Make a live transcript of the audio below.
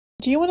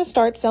Do you want to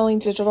start selling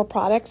digital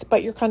products,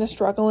 but you're kind of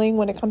struggling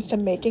when it comes to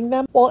making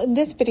them? Well, in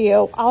this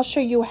video, I'll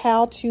show you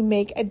how to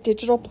make a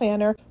digital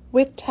planner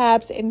with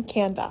tabs in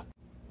Canva.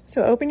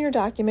 So open your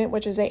document,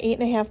 which is a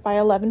 8.5 by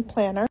 11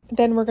 planner.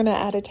 Then we're going to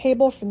add a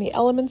table from the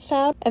Elements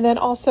tab, and then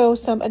also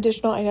some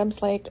additional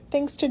items like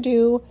things to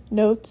do,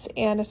 notes,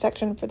 and a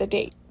section for the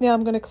date. Now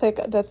I'm going to click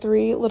the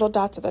 3 little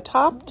dots at the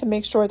top to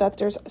make sure that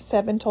there's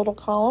 7 total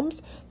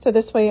columns. So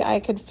this way I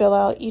could fill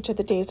out each of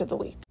the days of the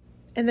week.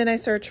 And then I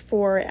search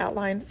for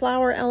outline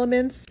flower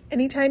elements.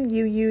 Anytime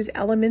you use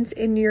elements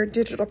in your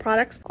digital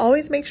products,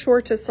 always make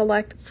sure to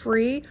select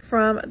free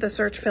from the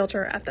search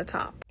filter at the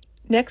top.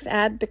 Next,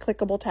 add the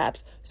clickable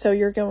tabs. So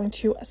you're going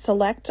to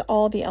select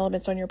all the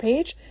elements on your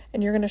page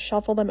and you're going to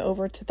shuffle them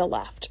over to the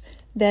left.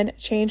 Then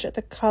change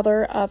the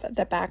color of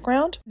the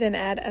background, then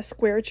add a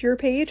square to your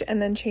page and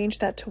then change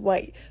that to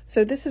white.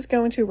 So this is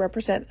going to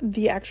represent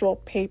the actual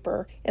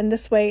paper. And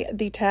this way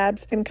the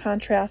tabs can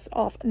contrast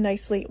off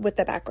nicely with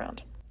the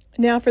background.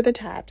 Now for the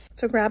tabs.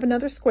 So grab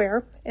another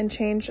square and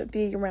change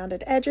the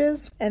rounded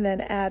edges and then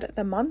add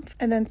the month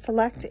and then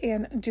select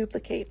and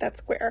duplicate that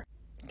square.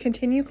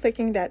 Continue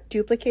clicking that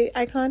duplicate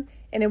icon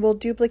and it will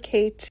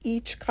duplicate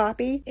each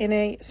copy in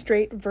a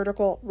straight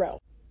vertical row.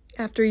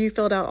 After you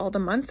filled out all the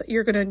months,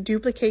 you're going to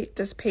duplicate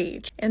this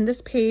page and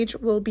this page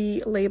will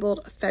be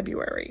labeled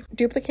February.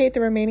 Duplicate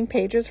the remaining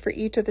pages for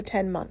each of the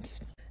 10 months.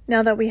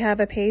 Now that we have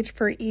a page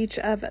for each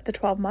of the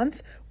 12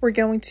 months, we're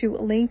going to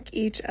link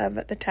each of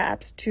the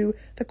tabs to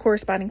the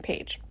corresponding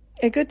page.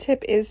 A good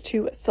tip is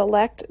to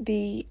select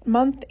the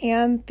month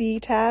and the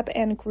tab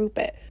and group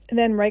it. And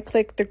then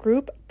right-click the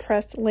group,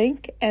 press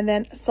link, and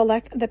then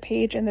select the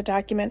page in the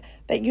document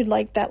that you'd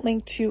like that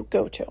link to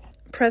go to.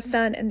 Press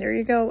done, and there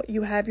you go.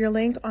 You have your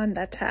link on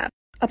that tab.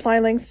 Apply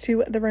links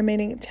to the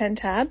remaining 10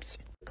 tabs.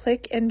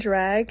 Click and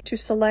drag to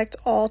select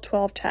all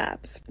 12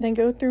 tabs. Then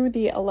go through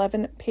the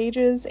 11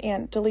 pages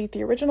and delete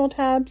the original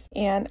tabs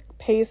and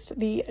paste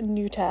the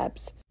new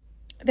tabs.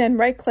 Then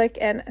right click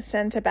and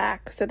send to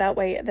back so that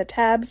way the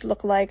tabs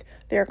look like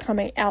they're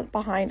coming out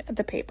behind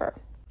the paper.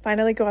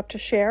 Finally, go up to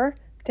share,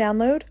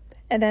 download,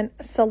 and then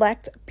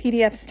select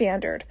PDF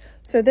standard.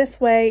 So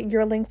this way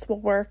your links will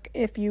work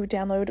if you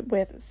download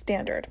with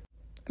standard.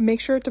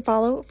 Make sure to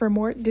follow for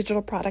more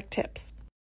digital product tips.